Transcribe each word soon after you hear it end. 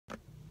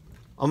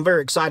I'm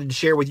very excited to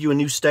share with you a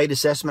new state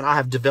assessment I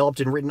have developed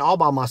and written all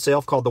by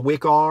myself called the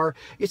WIC-R.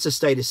 It's a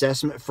state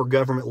assessment for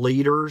government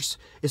leaders.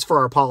 It's for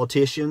our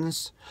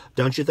politicians.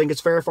 Don't you think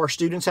it's fair if our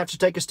students have to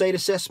take a state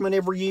assessment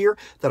every year,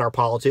 that our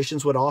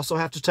politicians would also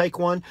have to take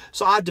one?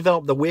 So I've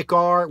developed the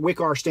WIC-R.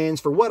 WIC-R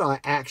stands for What I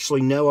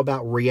Actually Know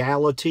About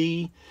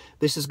Reality.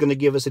 This is going to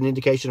give us an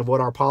indication of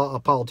what our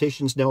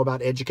politicians know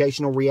about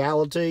educational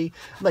reality.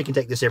 They can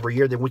take this every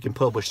year, then we can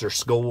publish their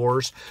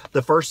scores.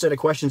 The first set of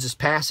questions is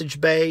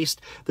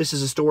passage-based. This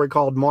is a story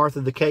called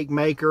Martha the Cake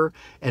Maker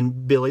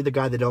and Billy, the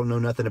guy that don't know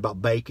nothing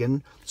about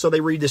bacon. So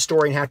they read this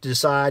story and have to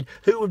decide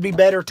who would be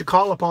better to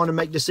call upon to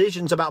make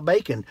decisions about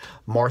bacon,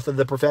 Martha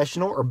the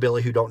professional or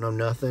Billy who don't know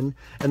nothing.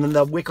 And then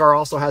the WIC-R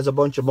also has a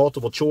bunch of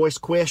multiple choice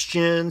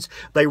questions.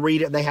 They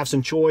read it and they have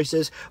some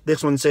choices.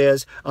 This one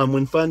says,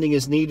 when funding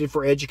is needed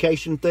for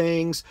education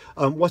things,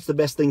 what's the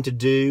best thing to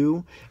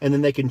do? And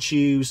then they can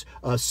choose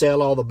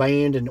sell all the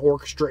band and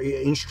orchestra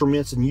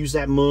instruments and use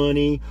that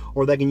money,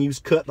 or they can use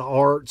cut the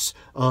arts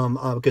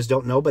because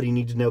nobody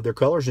needs to know their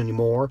colors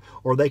anymore,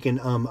 or they can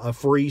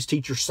freeze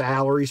teacher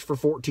salaries for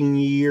 14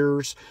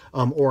 years,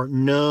 or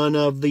none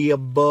of the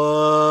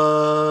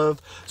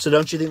above. So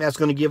don't you think that's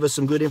going to give us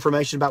some good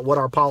information about what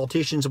our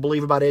politicians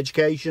believe about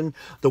education?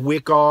 The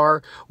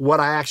WIC-R, What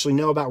I Actually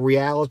Know About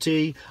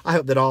Reality. I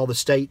hope that all the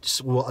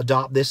states will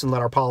adopt this and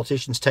let our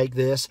politicians take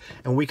this,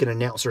 and we can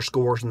announce their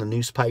scores in the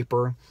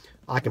newspaper.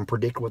 I can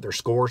predict what their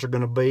scores are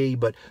going to be,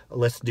 but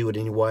let's do it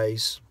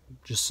anyways.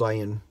 Just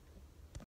saying.